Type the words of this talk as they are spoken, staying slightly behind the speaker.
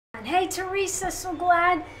Hey Teresa, so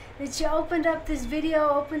glad that you opened up this video,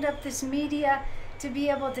 opened up this media to be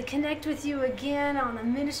able to connect with you again on the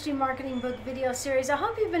Ministry Marketing Book video series. I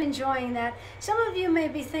hope you've been enjoying that. Some of you may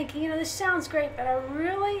be thinking, this sounds great, but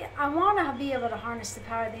I want to be able to harness the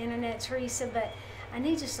power of the internet, Teresa, but I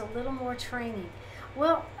need just a little more training.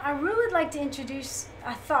 Well, I really would like to introduce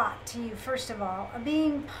a thought to you, first of all, of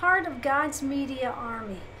being part of God's media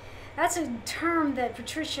army. That's a term that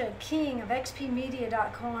Patricia King of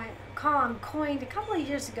xpmedia.com coined a couple of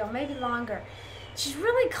years ago, maybe longer. She's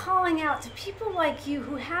really calling out to people like you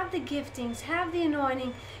who have the giftings, have the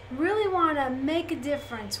anointing, really want to make a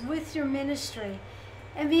difference with your ministry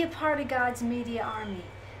and be a part of God's media army.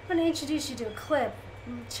 I'm going to introduce you to a clip.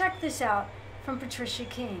 Check this out from Patricia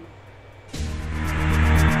King.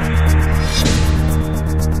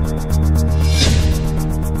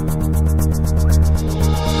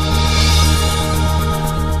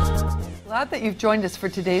 Glad that you've joined us for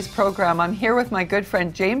today's program. I'm here with my good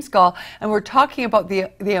friend James Gall, and we're talking about the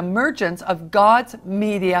emergence of God's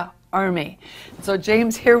media army. So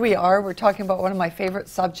James, here we are. We're talking about one of my favorite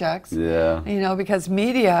subjects. Yeah. Because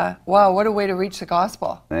media, wow, what a way to reach the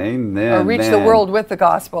gospel. Amen. Or reach the world with the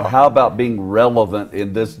gospel. How about being relevant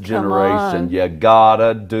in this generation? You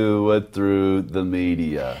gotta do it through the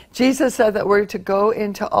media. Jesus said that we're to go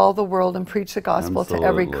into all the world and preach the gospel to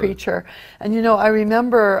every creature. And I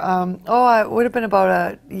remember, it would have been about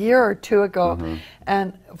a year or two ago,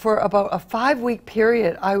 and for about a 5-week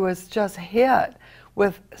period, I was just hit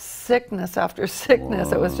with sickness after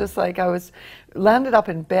sickness. Whoa. It was just like I was landed up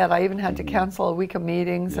in bed. I even had to cancel a week of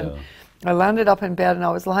meetings, and I landed up in bed, and I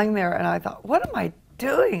was lying there, and I thought, what am I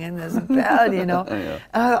doing in this bed, And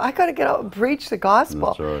I got to get out and preach the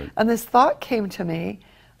gospel. That's right. And this thought came to me,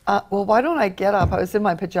 well, why don't I get up? I was in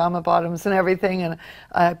my pajama bottoms and everything, and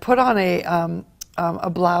I put on a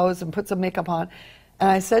blouse and put some makeup on, and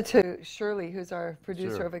I said to Shirley, who's our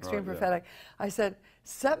producer of Extreme Prophetic, I said,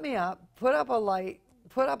 set me up, put up a light,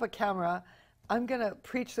 put up a camera, I'm going to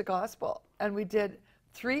preach the gospel. And we did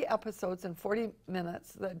 3 episodes in 40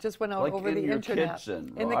 minutes that just went out over the internet.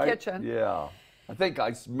 Kitchen, in the kitchen. Yeah. I think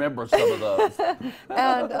I remember some of those.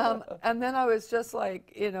 and then I was just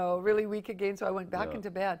like, really weak again, so I went back into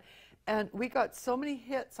bed. And we got so many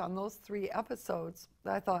hits on those 3 episodes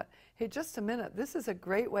that I thought, hey, just a minute, this is a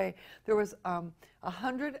great way. There was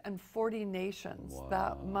 140 nations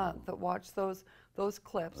that month that watched those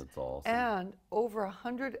clips. That's awesome. And over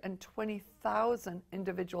 120,000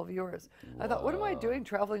 individual viewers. I thought, what am I doing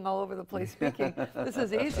traveling all over the place speaking? This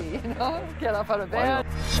is easy, get up out of bed.